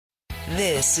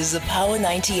This is a Power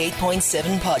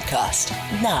 98.7 podcast.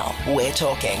 Now we're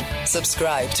talking.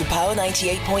 Subscribe to Power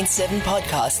 98.7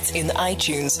 podcasts in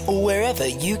iTunes or wherever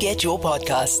you get your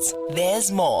podcasts.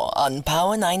 There's more on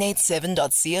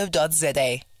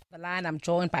power987.co.za. The line, I'm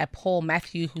joined by Paul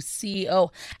Matthew, who's CEO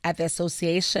at the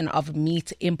Association of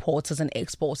Meat Importers and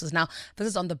Exporters. Now, this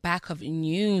is on the back of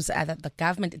news that the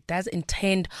government does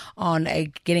intend on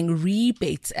getting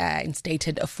rebates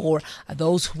instated for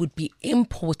those who would be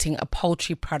importing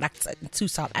poultry products to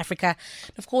South Africa.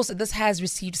 And of course, this has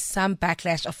received some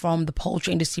backlash from the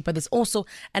poultry industry, but there's also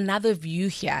another view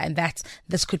here, and that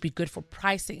this could be good for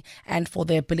pricing and for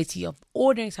the ability of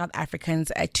ordinary South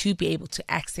Africans to be able to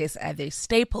access their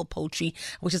staple poultry,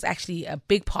 which is actually a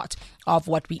big part of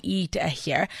what we eat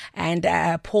here. And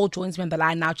Paul joins me on the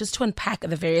line now just to unpack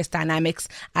the various dynamics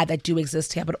that do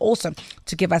exist here, but also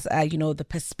to give us, the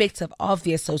perspective of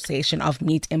the Association of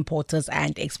Meat Importers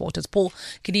and Exporters. Paul,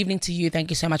 good evening to you. Thank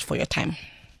you so much for your time.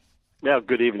 Yeah,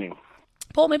 good evening.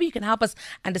 Paul, maybe you can help us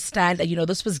understand,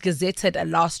 this was gazetted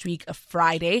last week,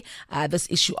 Friday, this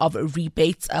issue of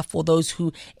rebates for those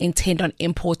who intend on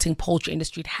importing poultry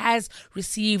industry. It has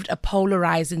received a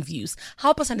polarizing views.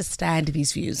 Help us understand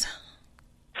these views.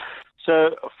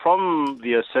 So from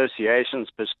the association's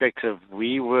perspective,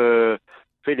 we were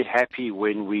fairly happy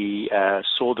when we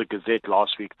saw the Gazette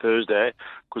last week, Thursday,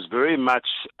 because very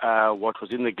much what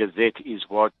was in the Gazette is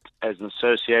what, as an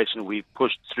association, we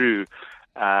pushed through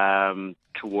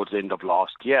towards the end of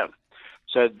last year.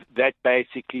 So that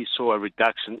basically saw a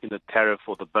reduction in the tariff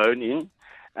for the bone-in,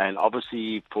 and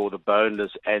obviously for the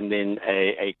boneless, and then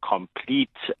a complete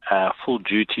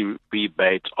full-duty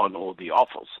rebate on all the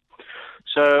offals.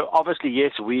 So obviously,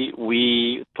 yes,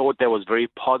 we thought that was very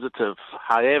positive.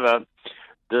 However,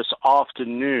 this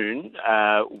afternoon,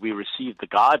 we received the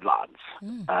guidelines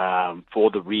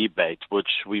for the rebate,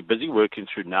 which we're busy working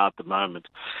through now at the moment,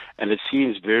 and it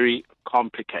seems very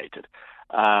complicated.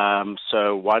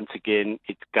 So once again,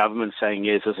 it's government saying,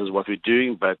 yes, this is what we're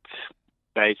doing, but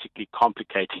basically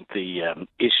complicating the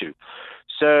issue.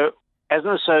 So as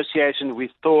an association, we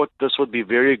thought this would be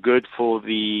very good for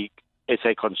the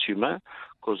SA consumer,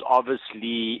 because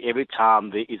obviously every time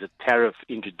there is a tariff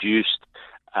introduced,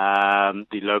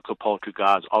 the local poultry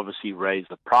guys obviously raised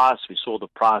the price. We saw the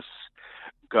price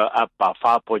go up by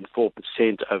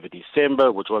 5.4% over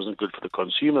December, which wasn't good for the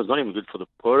consumer. It's not even good for the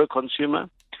poorer consumer.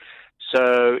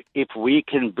 So if we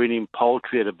can bring in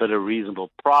poultry at a bit of reasonable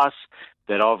price,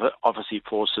 that obviously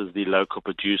forces the local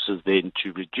producers then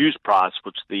to reduce price,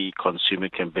 which the consumer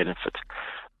can benefit.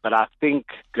 But I think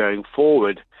going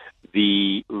forward,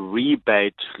 the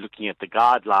rebate, looking at the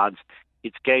guidelines,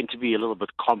 it's going to be a little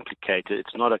bit complicated.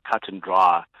 It's not a cut and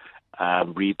dry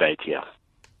rebate here.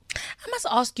 I must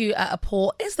ask you,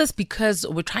 Paul, is this because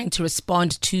we're trying to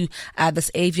respond to this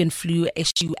avian flu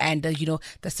issue and,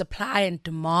 the supply and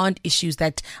demand issues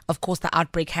that, of course, the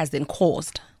outbreak has then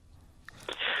caused?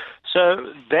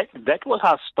 So that was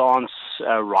our stance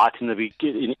right in the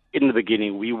beginning. In the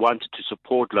beginning, we wanted to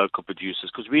support local producers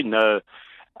because we know,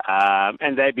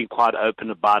 and they've been quite open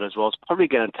about it as well, it's probably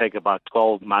going to take about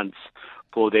 12 months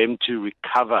for them to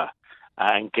recover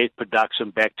and get production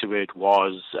back to where it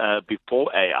was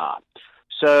before AR.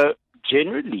 So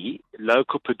generally,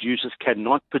 local producers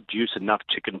cannot produce enough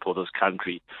chicken for this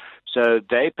country. So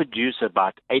they produce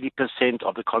about 80%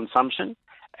 of the consumption,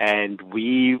 and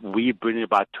we bring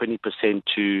about 20%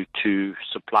 to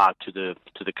supply to the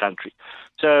country.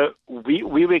 So we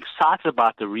were excited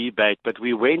about the rebate, but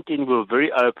we went in, we were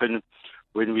very open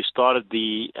when we started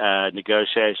the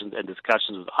negotiations and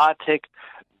discussions with ITEC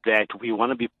that we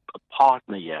want to be a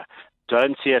partner here.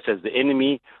 Don't see us as the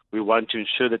enemy. We want to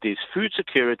ensure that there's food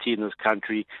security in this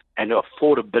country and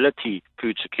affordability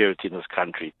food security in this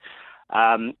country.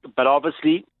 But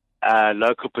obviously,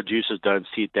 local producers don't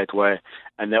see it that way,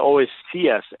 and they always see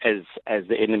us as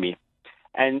the enemy.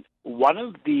 And one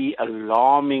of the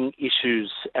alarming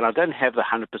issues, and I don't have the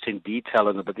 100% detail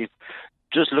in it, but if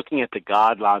just looking at the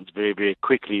guidelines very, very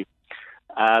quickly,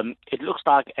 it looks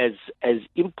like as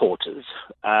importers,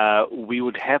 we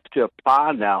would have to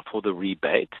apply now for the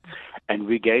rebate, and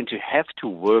we're going to have to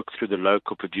work through the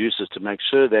local producers to make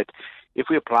sure that if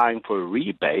we're applying for a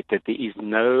rebate, that there is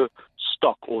no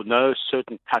stock or no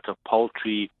certain cut of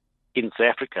poultry in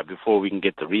South Africa before we can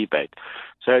get the rebate.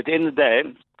 So at the end of the day,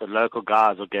 the local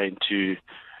guys are going to,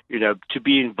 to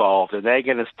be involved, and they're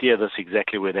going to steer this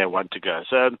exactly where they want to go.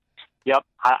 So, yep,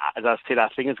 as I said, I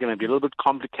think it's going to be a little bit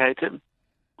complicated,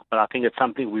 but I think it's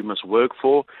something we must work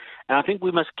for. And I think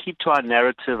we must keep to our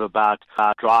narrative about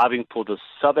driving for the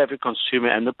South African consumer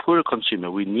and the poorer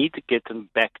consumer. We need to get them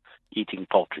back eating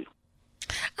poultry.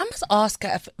 I must ask,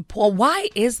 Paul, why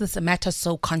is this a matter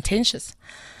so contentious?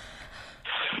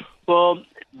 Well,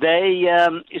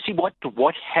 you see,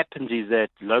 what happens is that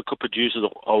local producers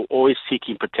are always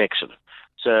seeking protection.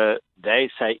 So they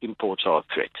say imports are a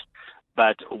threat.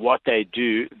 But what they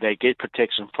do, they get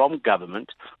protection from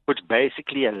government, which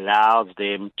basically allows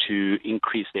them to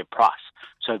increase their price.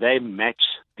 So they match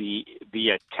the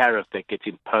tariff that gets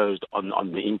imposed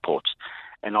on the imports.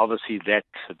 And obviously that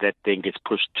then gets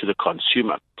pushed to the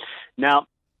consumer. Now,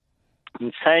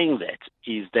 in saying that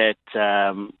is that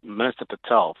Minister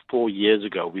Patel, 4 years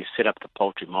ago, we set up the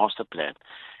Poultry Master Plan.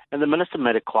 And the minister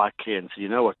made it quite clear and said, you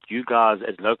know what, you guys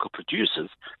as local producers,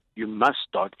 you must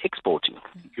start exporting.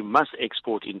 You must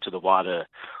export into the wider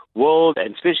world,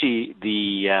 and especially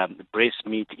the breast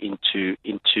meat into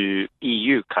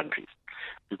EU countries,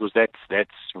 because that's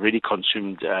really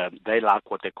consumed. They like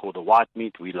what they call the white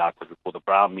meat. We like what we call the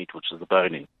brown meat, which is the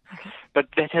bone-in. But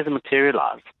that hasn't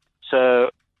materialized. So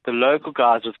the local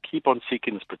guys just keep on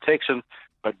seeking this protection,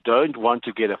 but don't want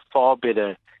to get a far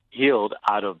better yield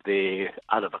out of the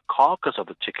carcass of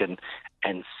the chicken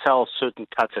and sell certain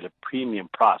cuts at a premium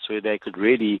price where they could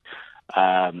really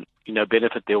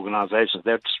benefit the organizations.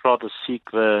 They'd just rather seek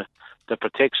the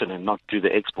protection and not do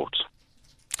the exports.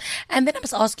 And then I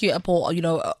must ask you, Paul,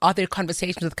 are there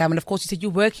conversations with government? Of course, you said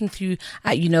you're working through,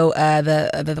 the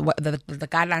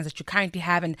guidelines that you currently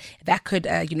have, and that could,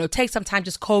 take some time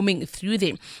just combing through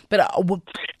them. But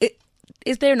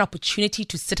is there an opportunity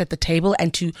to sit at the table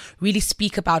and to really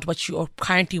speak about what you are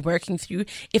currently working through?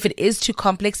 If it is too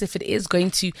complex, if it is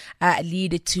going to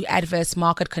lead to adverse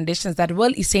market conditions that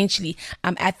will essentially,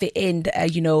 at the end,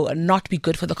 not be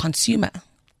good for the consumer?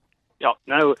 Yeah,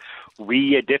 no,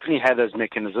 we definitely have those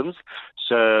mechanisms.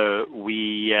 So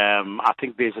I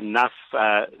think there's enough.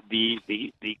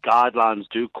 The guidelines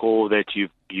do call that you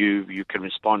can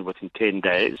respond within 10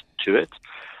 days to it.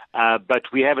 But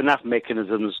we have enough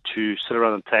mechanisms to sit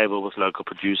around the table with local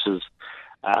producers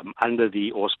under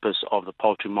the auspice of the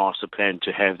Poultry Master Plan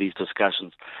to have these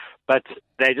discussions. But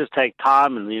they just take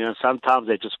time, and sometimes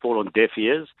they just fall on deaf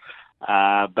ears.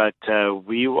 But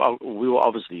we will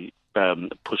obviously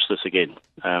push this again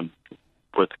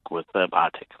with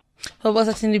Arctic. Well, we'll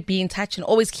certainly be in touch, and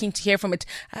always keen to hear from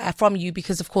you,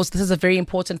 because, of course, this is a very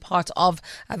important part of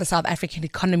the South African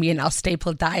economy and our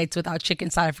staple diets. Without chicken,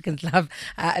 South Africans love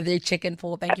their chicken.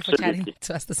 Paul, thank you for chatting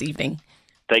to us this evening.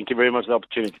 Thank you very much for the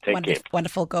opportunity. Take care.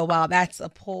 Wonderful. Go well. That's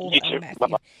Paul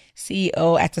Matthew,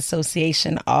 CEO at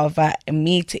Association of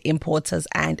Meat Importers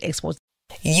and Exporters.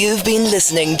 You've been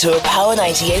listening to a Power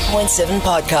 98.7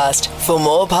 podcast. For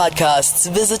more podcasts,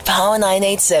 visit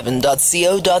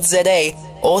power987.co.za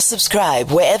or subscribe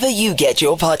wherever you get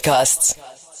your podcasts.